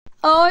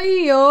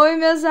Oi, oi,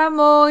 meus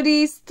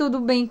amores, tudo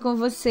bem com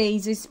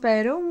vocês? Eu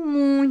espero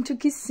muito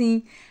que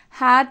sim.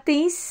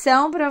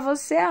 Atenção para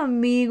você,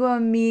 amigo,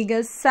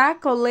 amiga,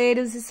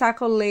 sacoleiros e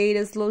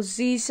sacoleiras,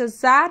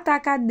 lojistas,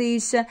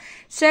 atacadista.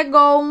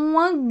 Chegou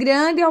uma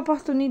grande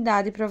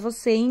oportunidade para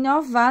você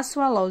inovar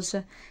sua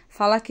loja.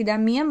 Fala aqui da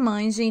minha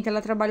mãe, gente,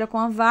 ela trabalha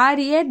com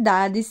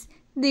variedades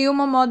de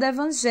uma moda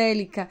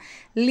evangélica.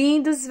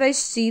 Lindos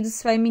vestidos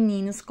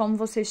femininos, como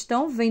vocês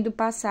estão vendo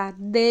passar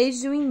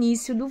desde o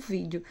início do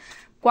vídeo.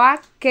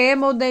 Qualquer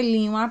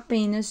modelinho,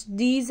 apenas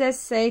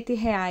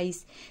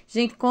R$17.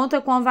 Gente, conta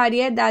com uma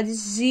variedade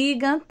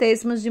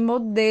gigantesca de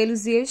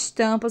modelos e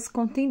estampas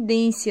com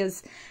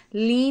tendências.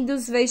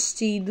 Lindos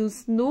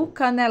vestidos no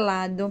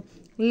canelado,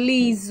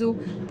 liso,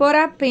 por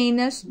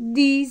apenas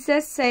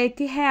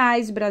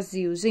R$17,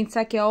 Brasil. Gente, isso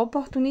aqui é a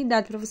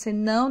oportunidade para você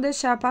não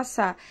deixar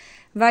passar.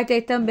 Vai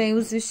ter também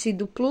os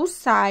vestidos plus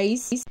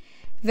size.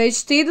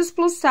 Vestidos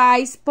plus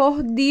size por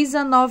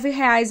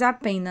R$19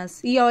 apenas.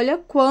 E olha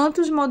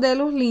quantos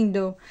modelos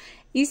lindos.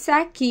 Isso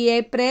aqui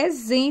é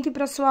presente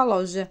para sua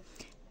loja.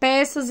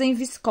 Peças em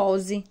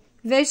viscose,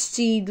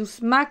 vestidos,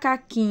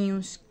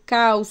 macaquinhos,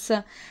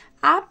 calça.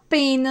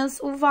 Apenas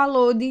o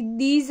valor de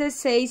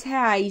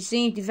R$16.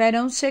 Gente,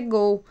 verão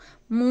chegou.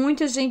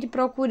 Muita gente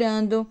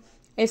procurando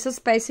essas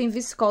peças em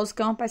viscose,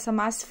 que é uma peça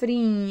mais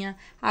friinha.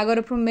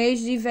 Agora para o mês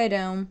de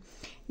verão.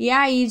 E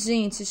aí,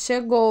 gente,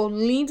 chegou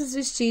lindos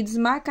vestidos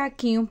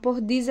macaquinho por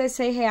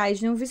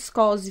R$16 num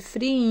viscose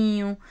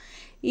friinho.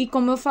 E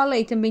como eu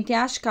falei, também tem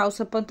as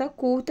calças panta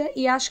curta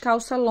e as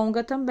calças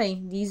longa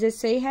também,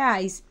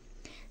 R$16.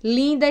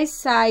 Lindas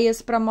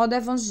saias para moda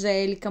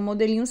evangélica,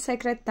 modelinho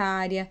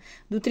secretária,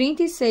 do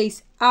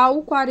 36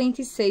 ao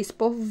 46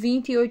 por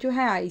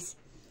R$28.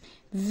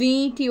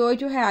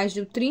 R$28,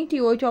 do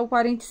 38 ao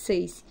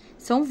 46.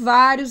 São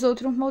vários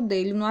outros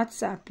modelos no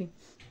WhatsApp.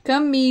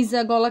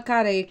 Camisa gola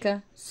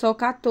careca, só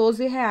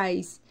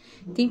R$14.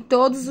 Tem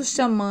todos os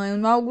tamanhos,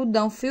 no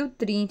algodão fio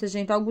 30,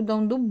 gente,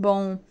 algodão do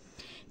bom.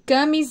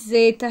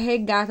 Camiseta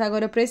regata,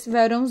 agora para esse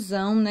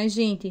verãozão, né,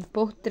 gente?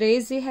 Por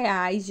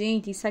R$13,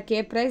 gente, isso aqui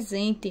é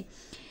presente.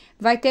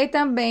 Vai ter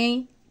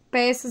também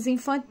peças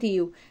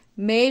infantil.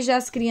 Mês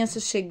das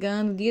crianças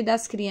chegando, dia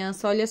das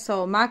crianças, olha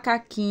só,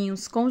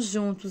 macaquinhos,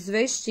 conjuntos,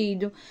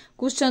 vestido,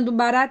 custando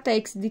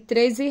baratex de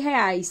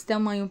R$13,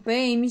 tamanho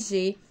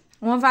PMG.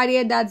 Uma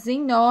variedade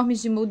enorme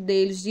de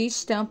modelos de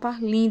estampa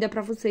linda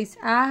para vocês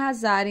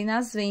arrasarem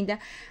nas vendas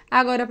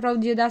agora para o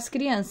Dia das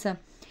Crianças.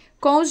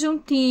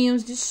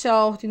 Conjuntinhos de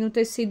short no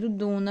tecido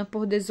Duna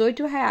por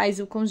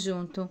R$18 o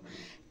conjunto.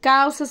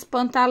 Calças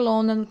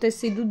pantalona no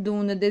tecido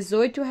Duna,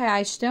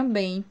 R$18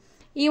 também.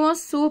 E uma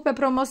super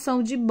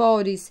promoção de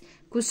Boris,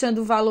 custando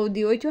o valor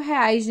de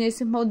R$8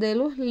 nesse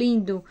modelo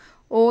lindo.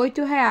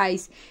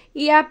 R$8.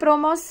 E a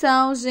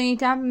promoção,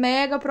 gente, a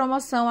mega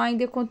promoção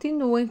ainda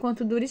continua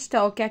enquanto dura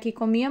estoque. Aqui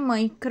com minha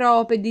mãe,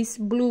 croppeds,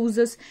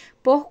 blusas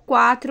por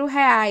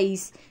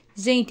R$4.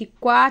 Gente,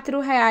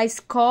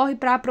 R$4, corre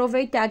para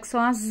aproveitar, que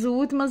são as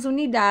últimas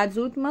unidades,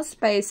 últimas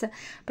peças,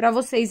 para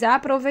vocês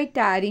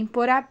aproveitarem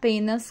por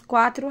apenas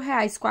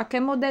R$4.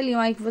 Qualquer modelinho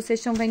aí que vocês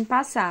estão vendo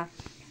passar.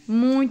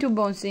 Muito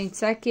bom, gente.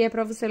 Isso aqui é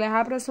para você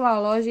levar para sua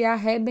loja e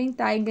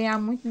arrebentar e ganhar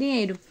muito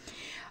dinheiro.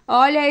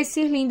 Olha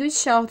esses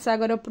lindos shorts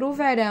agora pro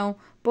verão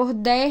por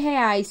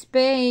R$10,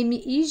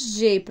 PM e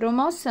G,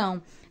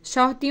 promoção.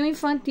 Shortinho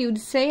infantil de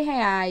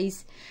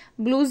R$6,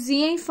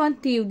 blusinha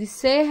infantil de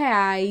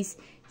R$6.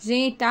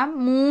 Gente, tá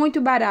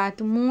muito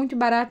barato mesmo.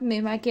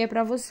 Aqui é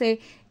para você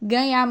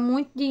ganhar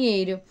muito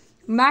dinheiro.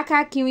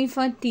 Macaquinho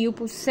infantil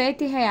por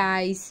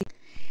R$7.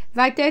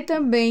 Vai ter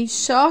também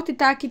short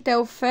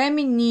tactel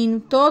feminino,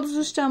 todos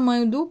os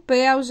tamanhos do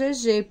P ao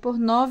GG por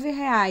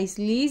R$9,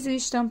 liso e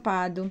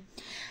estampado.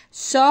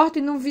 Short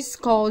no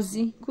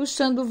viscose,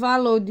 custando o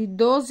valor de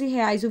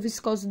R$12, o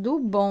viscose do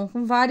bom,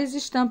 com várias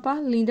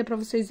estampas lindas para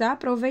vocês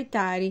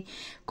aproveitarem.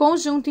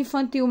 Conjunto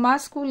infantil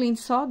masculino,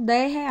 só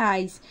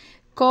R$10.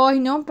 Corre,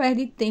 não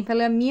perde tempo.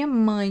 Ela é minha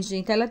mãe,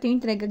 gente. Ela tem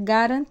entrega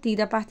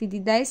garantida a partir de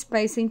 10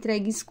 peças,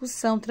 entrega em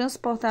excursão,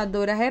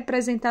 transportadora,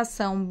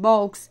 representação,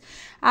 box.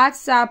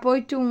 WhatsApp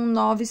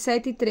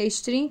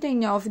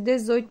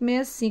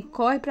 81973391865.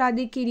 Corre para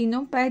adquirir,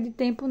 não perde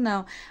tempo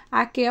não.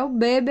 Aqui é o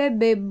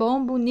BBB,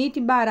 bom, bonito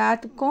e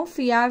barato,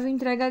 confiável,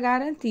 entrega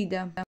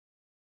garantida.